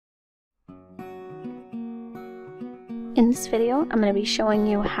In this video, I'm going to be showing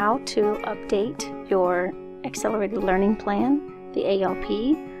you how to update your Accelerated Learning Plan, the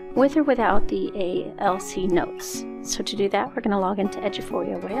ALP, with or without the ALC notes. So to do that, we're going to log into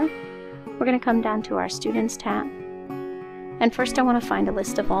Eduphoria where we're going to come down to our Students tab. And first I want to find a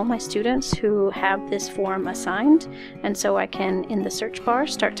list of all my students who have this form assigned, and so I can, in the search bar,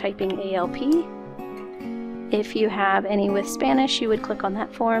 start typing ALP. If you have any with Spanish, you would click on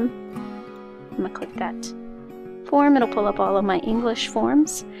that form. I'm going to click that form. It'll pull up all of my English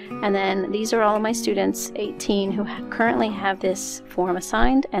forms, and then these are all of my students, 18, who currently have this form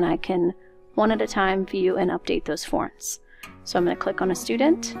assigned, and I can one at a time view and update those forms. So I'm going to click on a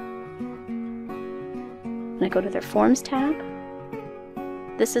student. I'm going to go to their Forms tab.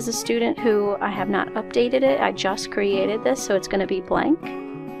 This is a student who I have not updated it. I just created this, so it's going to be blank.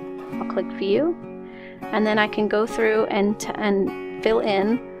 I'll click View, and then I can go through and fill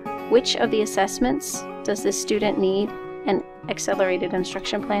in which of the assessments does this student need an accelerated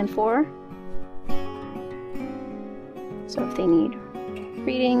instruction plan for. So if they need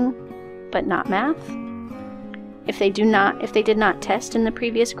reading but not math, if they did not test in the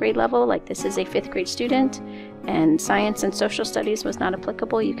previous grade level, like this is a 5th grade student and science and social studies was not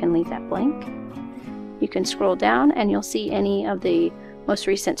applicable, you can leave that blank. You can scroll down and you'll see any of the most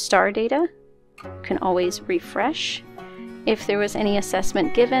recent STAR data. You can always refresh. If there was any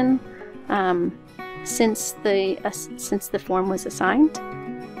assessment given since the form was assigned.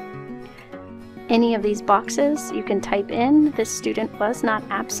 Any of these boxes you can type in, this student was not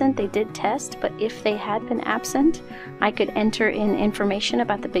absent, they did test, but if they had been absent, I could enter in information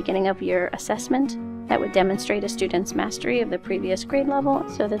about the beginning of your assessment that would demonstrate a student's mastery of the previous grade level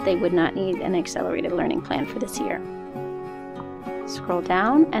so that they would not need an accelerated learning plan for this year. Scroll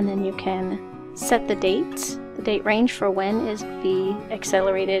down and then you can set the date range for when is the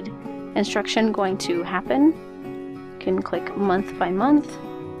accelerated instruction going to happen. You can click month by month.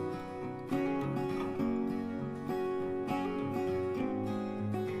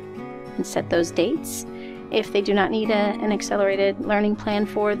 And set those dates. If they do not need an accelerated learning plan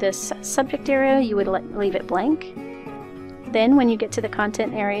for this subject area, you would leave it blank. Then when you get to the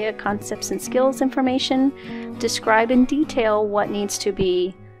content area, concepts and skills information, describe in detail what needs to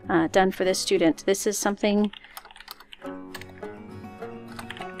be done for this student. This is something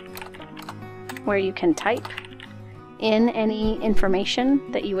where you can type in any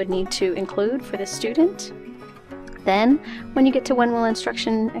information that you would need to include for this student. Then, when you get to when will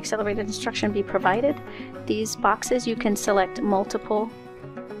accelerated instruction be provided, these boxes you can select multiple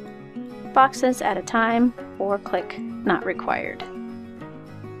boxes at a time or click not required.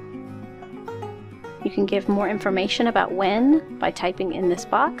 You can give more information about when by typing in this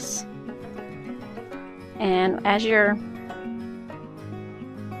box. And as you're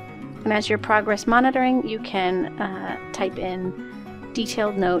progress monitoring, you can type in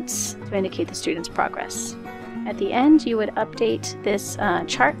detailed notes to indicate the student's progress. At the end, you would update this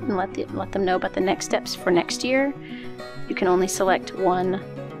chart and let them know about the next steps for next year. You can only select one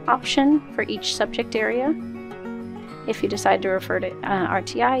option for each subject area. If you decide to refer to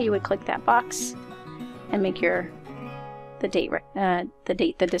RTI, you would click that box and make the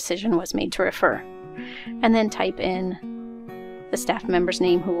date the decision was made to refer, and then type in the staff member's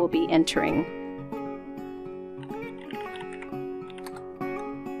name who will be entering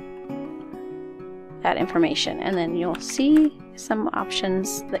that information, and then you'll see some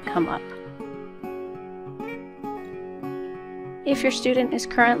options that come up. If your student is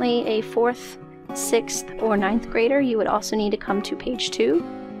currently a 4th, 6th, or 9th grader, you would also need to come to page 2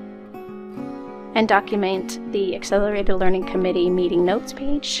 and document the Accelerated Learning Committee Meeting Notes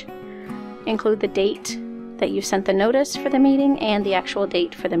page. Include the date that you sent the notice for the meeting and the actual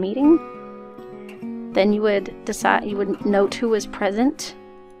date for the meeting. Then you would note who was present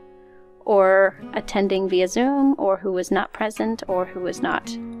or attending via Zoom, or who was not present, or who was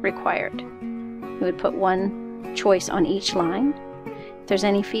not required. You would put one choice on each line. If there's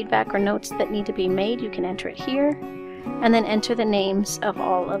any feedback or notes that need to be made, you can enter it here, and then enter the names of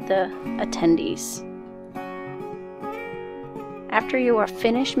all of the attendees. After you are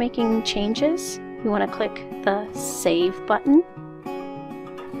finished making changes, you want to click the Save button.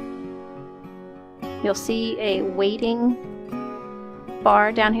 You'll see a waiting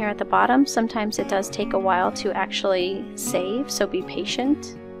bar down here at the bottom. Sometimes it does take a while to actually save, so be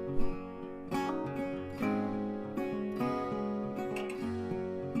patient.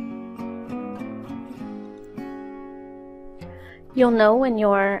 You'll know when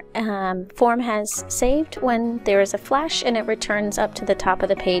your form has saved when there is a flash and it returns up to the top of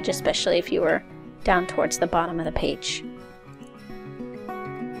the page, especially if you were down towards the bottom of the page.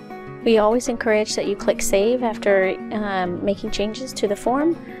 We always encourage that you click Save after making changes to the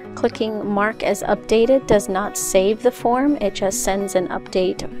form. Clicking Mark as Updated does not save the form. It just sends an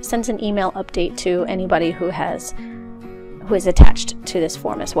email update to anybody who is attached to this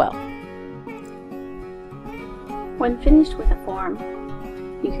form as well. When finished with a form,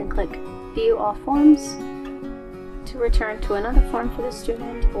 you can click View All Forms to return to another form for the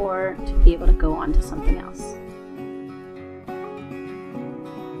student or to be able to go on to something else.